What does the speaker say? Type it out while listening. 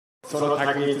その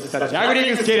卓越したジャグリ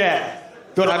ングスキル、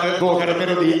ドラム、ボーカル、メ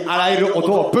ロディー、あらゆる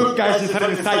音を分解しされ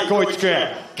る最高一区、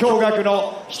驚愕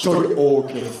の一人オ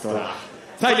ーケストラ。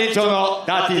最年長の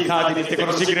ダーティーサーティにしてこ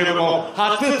のシングル部も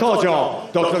初登場。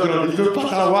独特のリズムパ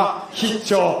ターンは必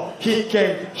聴、必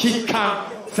見、必看。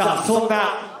さあ、そん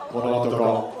なこの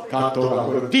男、関東が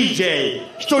誇る DJ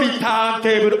一人ターン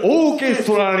テーブルオーケス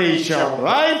トラレーション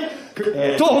ライブ、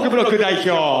東北ブロック代表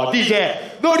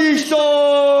DJ のりひと。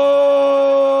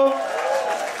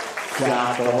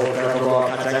さあ、東北からここ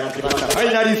勝ち上がってきましたフ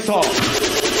ァイナリスト。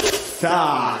さ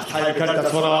あ、鍛え抜かれた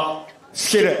そのス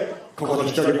キル、ここで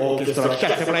一人オーケストラ聴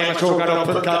かせてもらいましょうか。6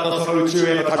分間のその宇宙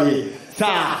への旅。さ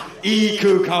あ、いい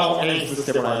空間を演出し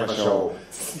てもらいましょ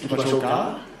う。行きましょう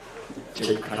か。チ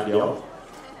ェック完了。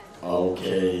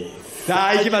OK。さ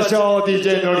あ、行きましょう。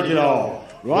DJ のりひろ。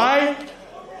Right？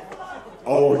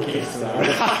 オーケストラ。行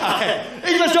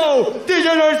きましょう。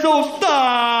DJ のりひろ、スタ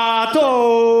ート。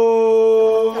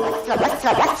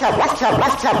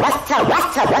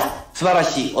素晴ら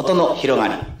しい音の広が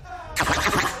り。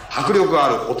迫力あ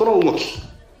る音の動き。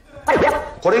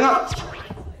これが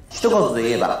一言で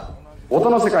言えば音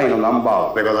の世界のナンバー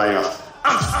ワンでございます。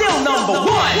I'm still number one!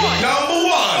 Number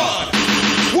one!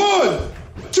 1,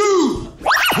 2,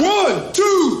 1, 2,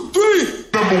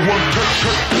 3! Number one!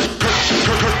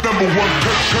 Number one!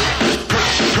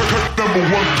 Number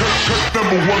one!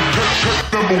 Number one!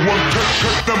 Number one!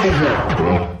 Number one!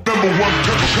 Number one!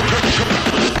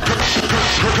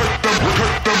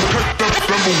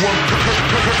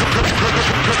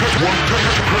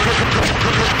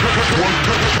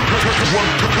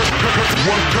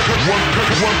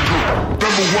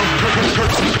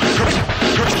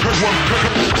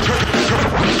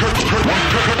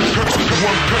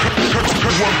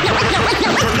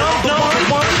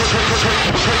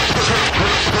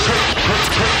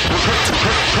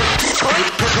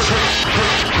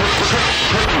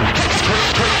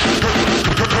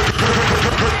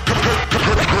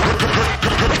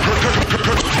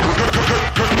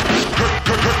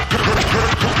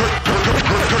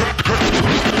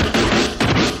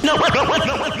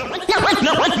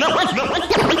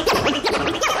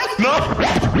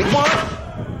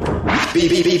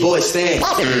 BBB boys stand. You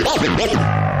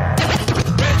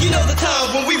know the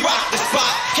time when we rock the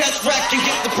spot, catch wreck and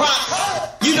get the props.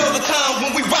 You know the time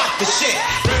when we rock the shit.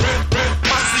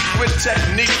 My secret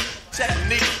technique.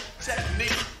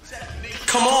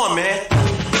 Come on, man.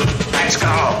 Let's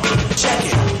go. Check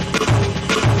it.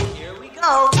 Here we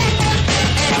go.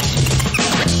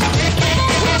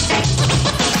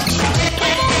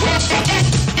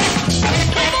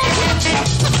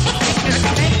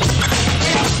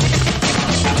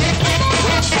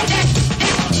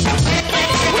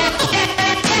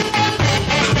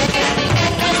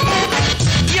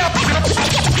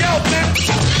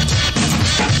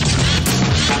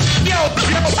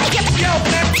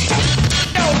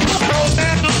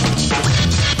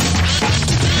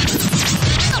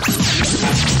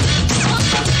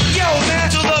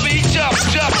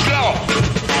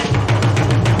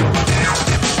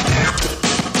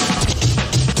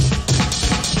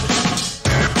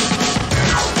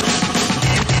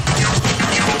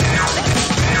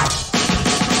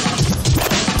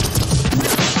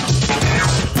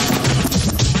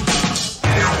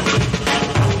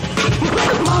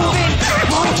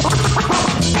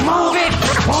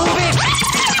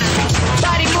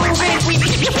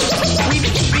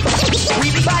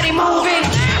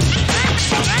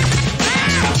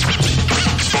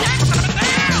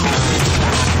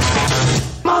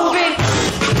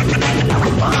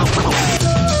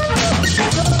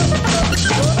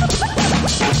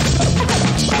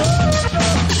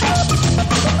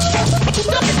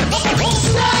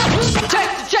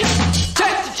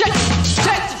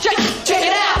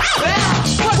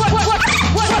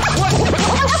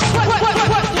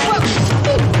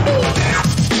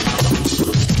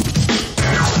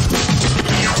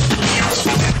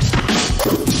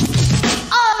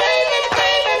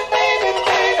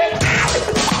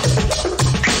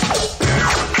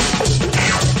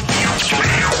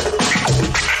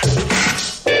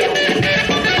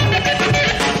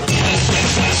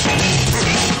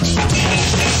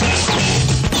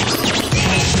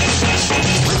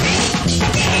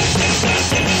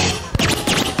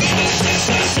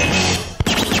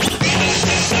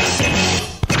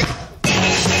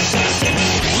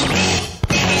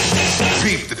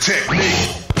 Peep the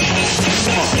technique.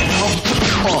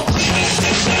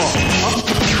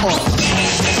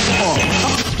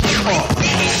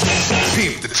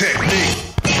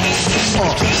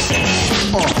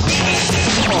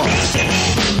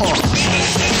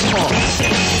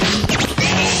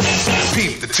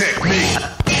 Peep the technique.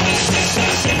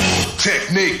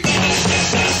 technique.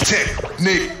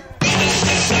 Technique.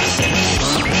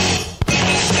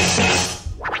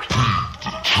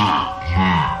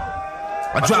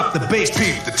 I drop the bass,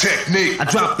 peep the technique. I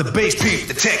drop the bass, peep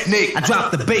the technique. I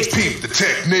drop the bass, peep the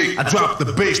technique. I drop the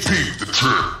bass, peep the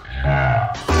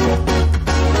technique.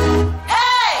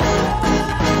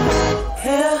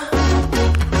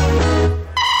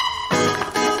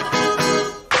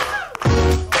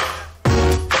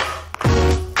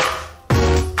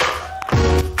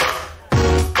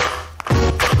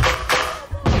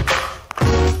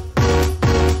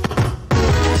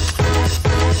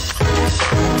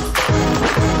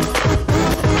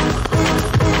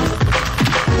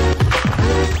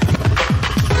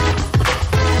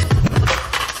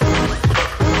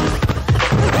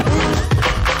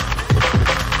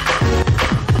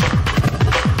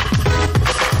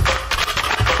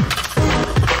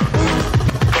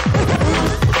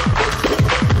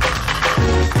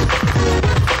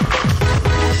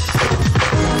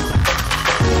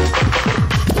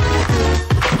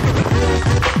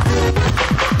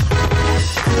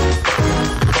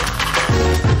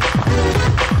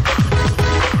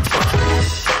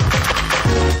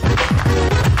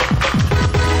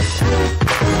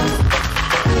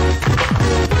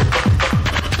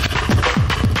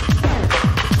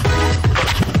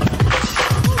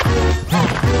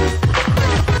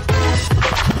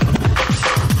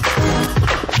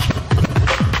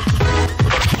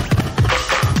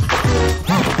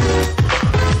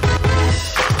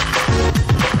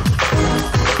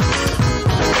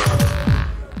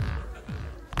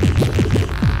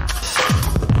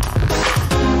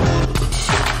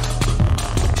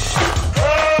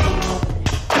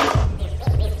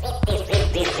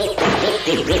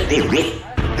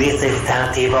 This is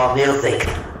turntable music.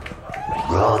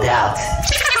 Rolled out.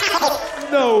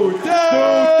 No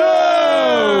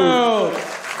doubt!